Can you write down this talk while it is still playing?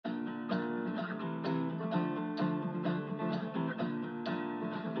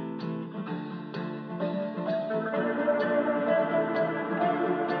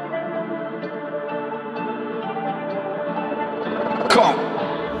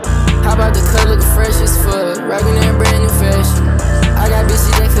looking fresh as fuck, rockin' that brand new fashion. I got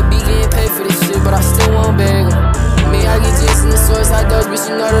bitches that could be getting paid for this shit, but I still won't beg them. Miyagi just in the source, I dose, bitch,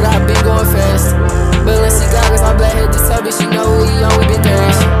 you know that I've been going fast. But unless he got us, I blackhead this up, bitch, you know who he on, we been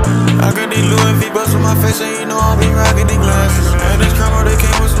thrashing. I got these Louis V bucks on my face, and you know I'll be rocking these glasses. And this crumble, they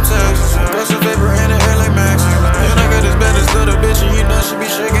came with some taxes. Got some paper in the air like Maxi. And I got this baddest little bitch, and you know she be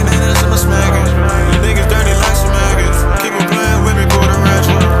shaking and that's my smackers. You niggas dirty like some maggots. Keep on playing with me, pull the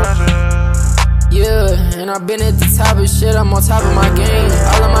ratchet. Yeah, and I've been at the top of shit, I'm on top of my game.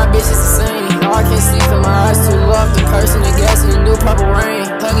 All of my bitches the same. No, I can't sleep cause my eyes too low off the person and gas in the new purple rain.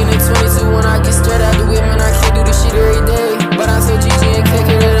 Hugging at 22 when I get straight out the whip, man, I can't do this shit every day. But I told Gigi and KK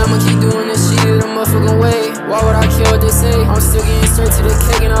that I'ma keep doing this shit the motherfucking way. Why would I care what they say? I'm still getting straight to the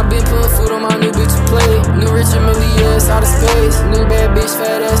cake, and I've been putting food on my new bitch to play. New Richard Millie ass out of space. New bad bitch,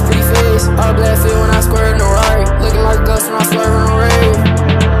 fat ass, pretty face. All black fit when I square in the Rari. Looking like a ghost when I swerve on the rave.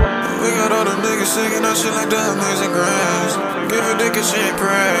 We got all the niggas singing that shit like the amazing grass. Give a dick and she ain't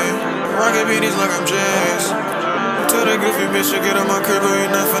pray. Rockin' beanies like I'm James. Tell that goofy bitch to get on my crib, but you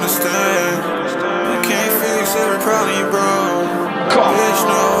not finna stay. You can't fix every problem you broke. Bitch,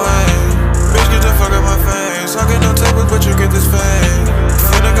 no way. Bitch, get the fuck out my face. I get no tables, but you get this fame.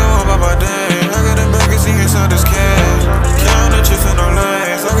 Finna go on by my day. I got a magazine inside this cage. Count the chips and no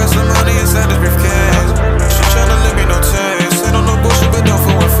legs. I got some money inside this briefcase. She tryna let me no taste. Ain't on no bullshit, but don't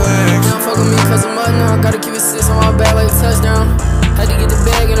fuck with fakes. Don't fuck with me cause I'm up now. Gotta keep it 6 on my back like a touchdown. Had to get the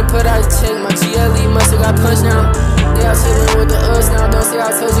bag and put out the check. My GLE muscle got punched down. They out chillin' with the us now. Don't say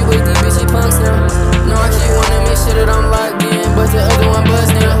I told you, but these bitches punks now. No, I keep wanna make sure that I'm locked in, but the other one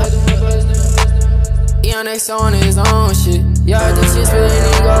buzzed now. X on his own shit. Y'all heard the chicks really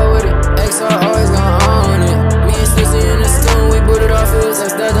ain't go with it. XR always gon' own it. Me and Snöözy in the stew, we booted off his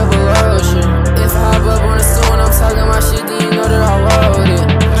ex, that double O shit. If I hop up on the stool and I'm talking my shit, then you know that I roll with it.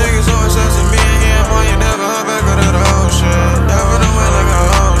 Niggas always asking me and him why you never hop back on that old shit. Y'all run away like a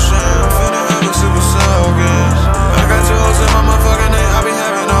ocean. Finna have a super soaking. I got 2 hoes in my motherfucking neck, I be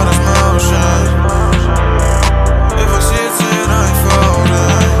having all this motion. If I see it 10, I ain't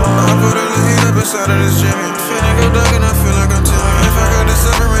folding. I put a little heat up inside of this Jimmy. Finna go dug and I feel like I'm Timmy. If I got the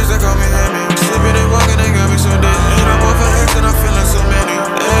 7 rings, they call me Hemi. Sipping and walking, they got me so dizzy. And I'm off an X and I'm feeling so many.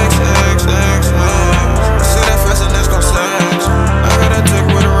 X, X, X, X. See that fast and that's gon' sex. I got that dick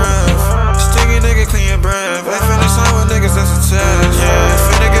with a ref. Sticky nigga, clean your breath. Ain't finna sign with niggas, that's a test. Yeah,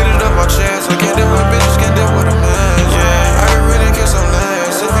 finna get it up my chest. I can't deal with bitches, can't deal with a mess. Yeah, I can really kiss some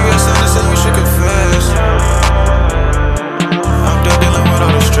less. If you got something to say, you should confess. I'm done dealing with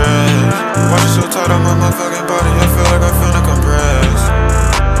all the stress. Watch it so tight on my motherfucking body, I feel like I'm finna compress.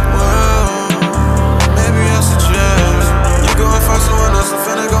 Well, maybe I suggest you go and find someone else. I'm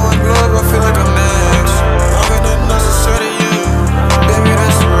finna go and blow up, I feel like I'm next. I got nothing else to say to you, baby,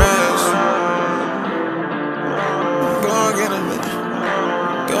 that's the rest. Go and get it.